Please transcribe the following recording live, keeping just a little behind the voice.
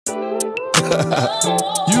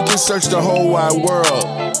You can search the whole wide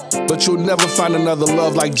world, but you'll never find another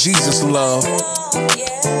love like Jesus' love.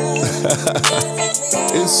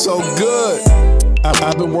 It's so good.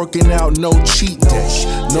 I've been working out, no cheat day,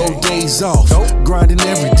 no days off, grinding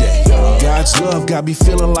every day. God's love got me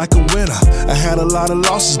feeling like a winner. I had a lot of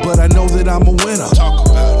losses, but I know that I'm a winner.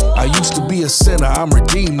 I used to be a sinner, I'm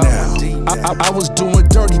redeemed now. I was doing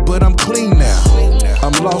dirty, but I'm clean now.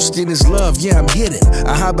 I'm lost in His love, yeah, I'm hidden.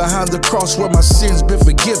 I hide behind the cross where my sins been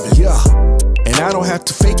forgiven, yeah. And I don't have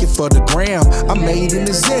to fake it for the gram. I'm made in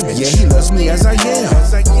His image. Yeah, He loves me as I am.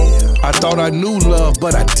 I thought I knew love,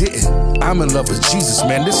 but I didn't. I'm in love with Jesus,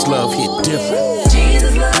 man. This love hit different.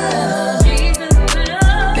 Jesus' love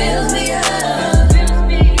fills me up,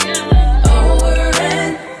 over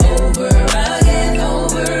and over again,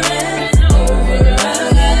 over and over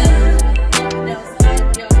again. Just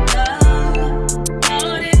like your love,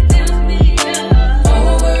 Lord, it fills me up,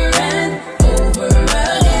 over and over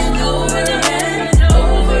again, over and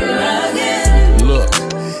over again. Look,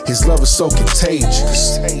 His love is so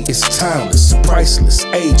contagious. It's timeless, priceless,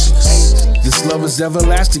 ageless. This love is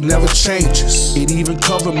everlasting, never changes. It even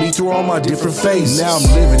covered me through all my different phases. Now I'm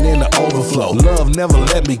living in the overflow. Love never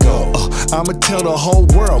let me go. I'ma tell the whole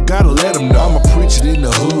world, gotta let them know. I'ma preach it in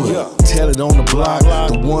the hood, tell it on the block.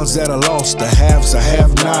 The ones that are lost, the haves, the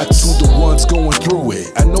have-nots. To the ones going through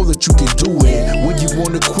it, I know that you can do it. When you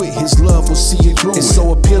wanna quit, His love will see you through it. It's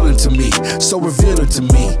so appealing to me, so revealing to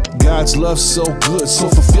me. God's love's so good, so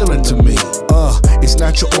fulfilling to me. It's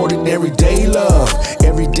not your ordinary day love.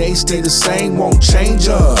 Every day stay the same, won't change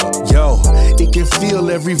up. Yo, it can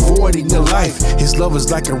fill every void in your life. His love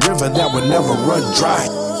is like a river that will never run dry.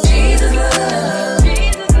 Jesus' love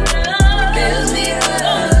fills me up,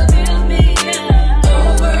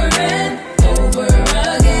 over and over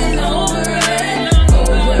again, over and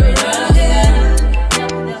over again.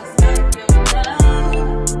 Just like your love,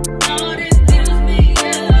 Lord, it fills me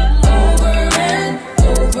up, over and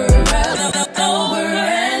over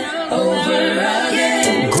and over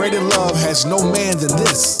again. Greater love has no man than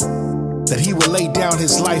this, that He will lay down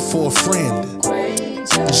His life for a friend.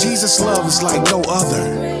 Jesus' love is like no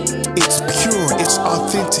other. It's pure, it's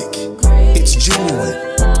authentic, it's genuine.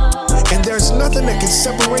 And there's nothing that can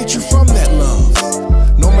separate you from that love.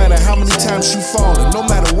 No matter how many times you fall, and no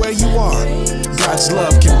matter where you are, God's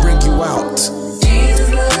love can bring you out. Jesus'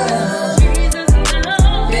 love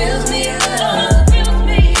fills me up,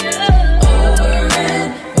 over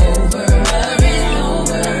and over again,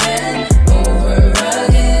 over and over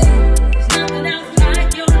again.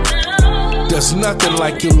 There's nothing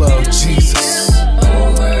like your love, Jesus.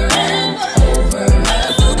 Over and over and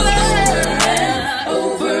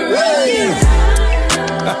over again.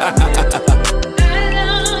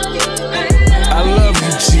 I love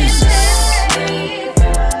you, Jesus.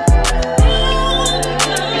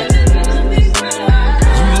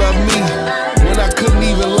 You love me when I couldn't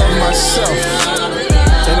even love myself.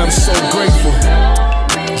 And I'm so grateful.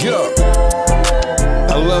 Yeah,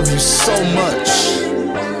 I love you so much.